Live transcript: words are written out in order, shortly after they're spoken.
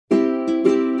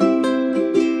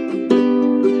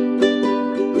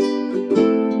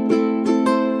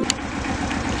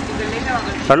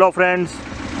Hello friends,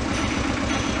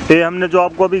 ये हमने जो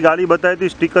आपको अभी गाड़ी बताई थी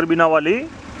स्टिकर बिना वाली,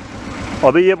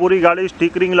 अभी ये पूरी गाड़ी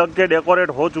स्टिकरिंग लग के डेकोरेट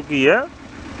हो चुकी है।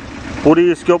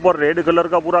 पूरी इसके ऊपर रेड कलर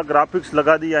का पूरा ग्राफिक्स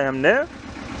लगा दिया है हमने।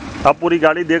 आप पूरी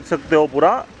गाड़ी देख सकते हो,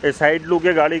 पूरा ये साइड लुक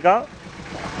है गाड़ी का।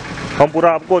 हम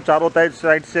पूरा आपको चारों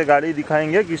साइड से गाड़ी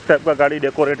दिखाएंगे किस टाइप का गाड़ी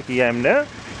डेकोरेट किया है हमने।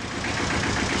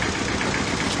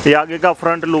 ये आगे का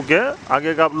फ्रंट लुक है,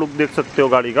 आगे का आप लुक देख सकते हो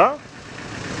गाड़ी का।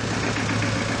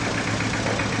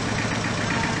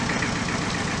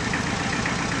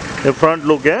 ये फ्रंट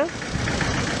लुक है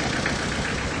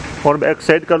और बैक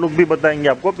साइड का लुक भी बताएंगे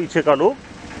आपको, पीछे का लुक।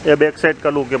 ये बैक साइड का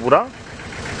लुक है पूरा।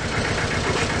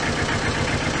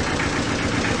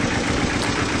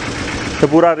 तो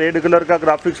पूरा रेड कलर का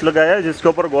ग्राफिक्स लगाया है जिसके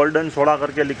ऊपर गोल्डन सोडा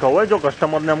करके लिखा हुआ है। जो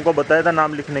कस्टमर ने हमको बताया था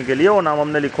नाम लिखने के लिए, वो नाम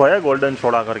हमने लिखवाया है गोल्डन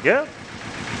सोडा करके।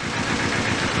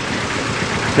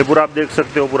 ये पूरा आप देख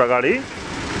सकते हो पूरा गाड़ी।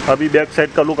 अभी बैक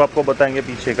साइड का लुक आपको बताएंगे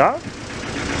पीछे का।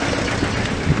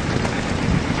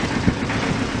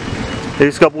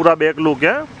 इसका पूरा बैक लुक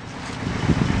है।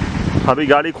 अभी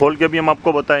गाड़ी खोल के भी हम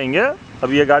आपको बताएंगे।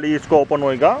 अभी ये गाड़ी इसको ओपन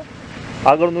होएगा,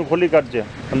 अगर उन्हें खोली कर जे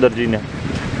अंदर जी ने।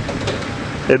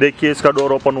 ये देखिए इसका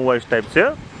डोर ओपन हुआ इस टाइप से।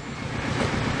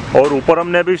 और ऊपर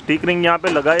हमने अभी स्टिकरिंग यहाँ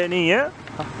पे लगाया नहीं है।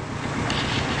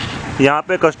 यहाँ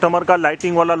पे कस्टमर का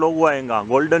लाइटिंग वाला लोगो आएगा,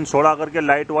 गोल्डन सोडा करके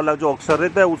लाइट वाला जो अक्षर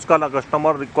रहता है उसका ना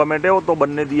कस्टमर रिक्वायरमेंट है, वो तो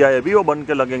बनने दिया है अभी, वो बन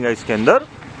के लगेगा इसके अंदर।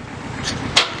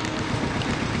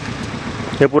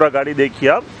 ये पूरा गाड़ी देखिए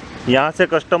आप। यहाँ से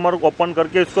कस्टमर ओपन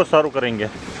करके इसको सर्व करेंगे।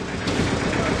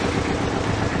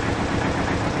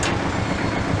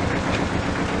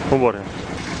 ऊपर है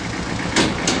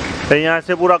तो यहाँ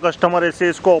से पूरा कस्टमर ऐसे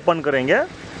इसको ओपन करेंगे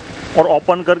और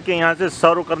ओपन करके यहाँ से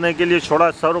सर्व करने के लिए, सोडा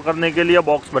सर्व करने के लिए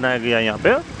बॉक्स बनाया गया है यहाँ पे।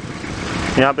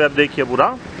 यहाँ पे आप देखिए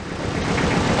पूरा।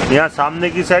 यहाँ सामने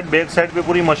की साइड, बैक साइड पे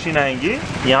पूरी मशीन आएंगी।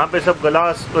 यहाँ पे सब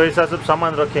ग्लास तो ऐसा सब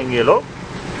सामान रखेंगे ये लोग।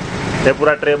 ये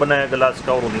पूरा ट्रे बनाया ग्लास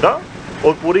का और उनका।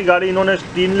 और पूरी गाड़ी इन्होंने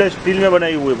स्टील में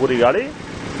बनाई हुई है पूरी गाड़ी।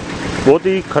 बहुत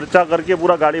ही खर्चा करके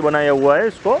पूरा गाड़ी बनाया हुआ है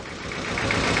इसको।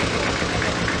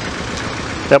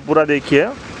 आप पूरा देखिए।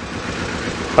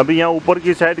 अभी यहाँ ऊपर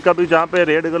की साइड का भी जहाँ पे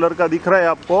रेड कलर का दिख रहा है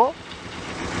आपको,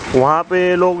 वहाँ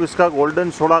पे लोग इसका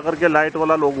गोल्डन सोडा करके लाइट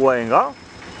वाला लोगो आएगा।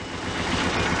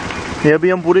 ये अभी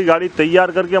हम पूरी गाड़ी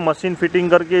तैयार करके मशीन फिटिंग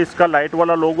करके इसका लाइट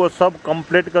वाला लोगो सब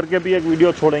कंप्लीट करके भी एक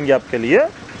वीडियो छोड़ेंगे आपके लिए,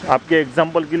 आपके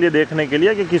एग्जाम्पल के लिए देखने के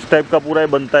लिए कि किस टाइप का पूरा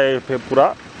बनता है। फिर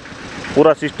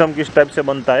पूरा सिस्टम किस टाइप से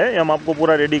बनता है हम आपको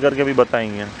पूरा रेडी करके भी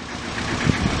बताएंगे।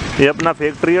 ये अपना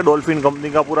फैक्ट्री है, डॉल्फिन कंपनी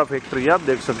का पूरा फैक्ट्री है, आप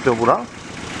देख सकते हो पूरा।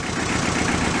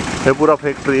 ये पूरा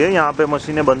फैक्ट्री है, यहाँ पे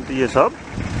मशीनें बनती है सब।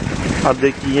 आप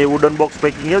देखिए ये वुडन बॉक्स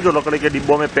पैकिंग है, जो लकड़ी के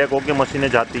डिब्बों में पैक होके मशीनें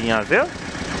जाती हैं यहाँ से।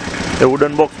 ये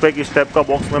वुडन बॉक्स पैक इस टाइप का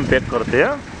बॉक्स में हम पैक करते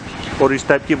हैं। और इस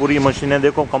टाइप की पूरी मशीनें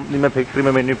देखो कंपनी में, फैक्ट्री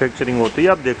में मैन्युफैक्चरिंग होती है।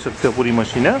 आप देख सकते हो पूरी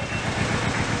मशीनें।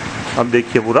 अब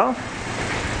देखिए पूरा।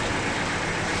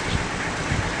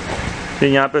 तो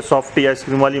यहाँ पे सॉफ्टी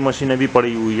आइसक्रीम वाली मशीनें भी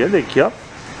पड़ी हुई है, देखिए आप।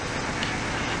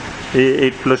 ये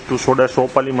 8+2 सोडा शॉप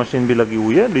वाली मशीन भी लगी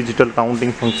हुई है, डिजिटल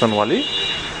काउंटिंग फंक्शन वाली।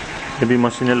 ये भी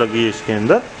मशीनें लगी है इसके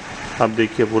अंदर। आप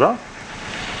देखिए पूरा।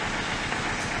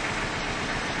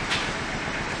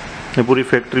 ये पूरी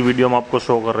फैक्ट्री वीडियो हम आपको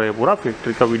शो कर रहे हैं, पूरा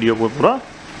फैक्ट्री का वीडियो पूरा।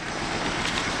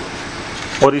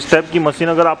 और इस टाइप की मशीन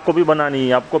अगर आपको भी बनानी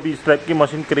है, आपको भी इस टाइप की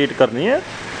मशीन क्रिएट करनी है,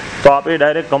 तो आप ये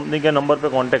डायरेक्ट कंपनी के नंबर पे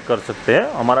कांटेक्ट कर सकते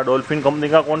हैं। हमारा डॉल्फिन कंपनी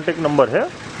का कांटेक्ट नंबर है।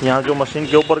 यहाँ जो मशीन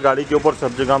के ऊपर, गाड़ी के ऊपर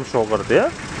सब जगह हम शो करते हैं।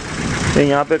 तो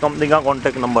यहाँ पे कंपनी का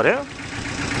कांटेक्ट नंबर है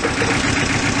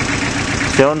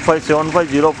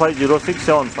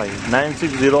 7575050675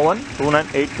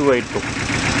 9601298282।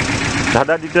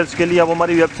 ज़्यादा डिटेल्स के लिए आप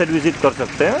हमारी वेबसाइट विजिट कर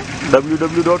सकते हैं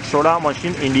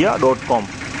www.sodamachinindia.com।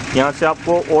 यहाँ से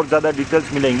आपको और ज़्यादा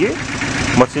डिटेल्स मिलेंगी।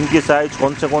 मशीन की साइज़,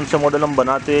 कौन से मॉडल हम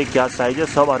बनाते हैं, क्या साइज़ है,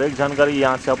 सब हर एक जानकारी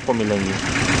यहाँ से आपको मिलेंगी।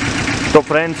 तो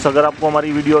फ्रेंड्स, अगर आपको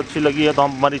हमारी वीडियो अच्छी लगी है तो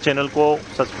हम हमारी चैनल को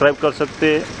सब्सक्राइब कर सकते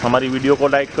हैं, हमारी वीडियो को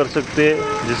लाइक कर सकते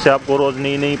हैं, जिससे आपको रोज़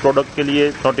नई प्रोडक्ट के लिए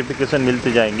नोटिफिकेशन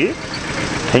मिलती जाएंगी।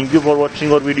 थैंक यू फॉर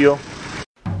वॉचिंग और वीडियो।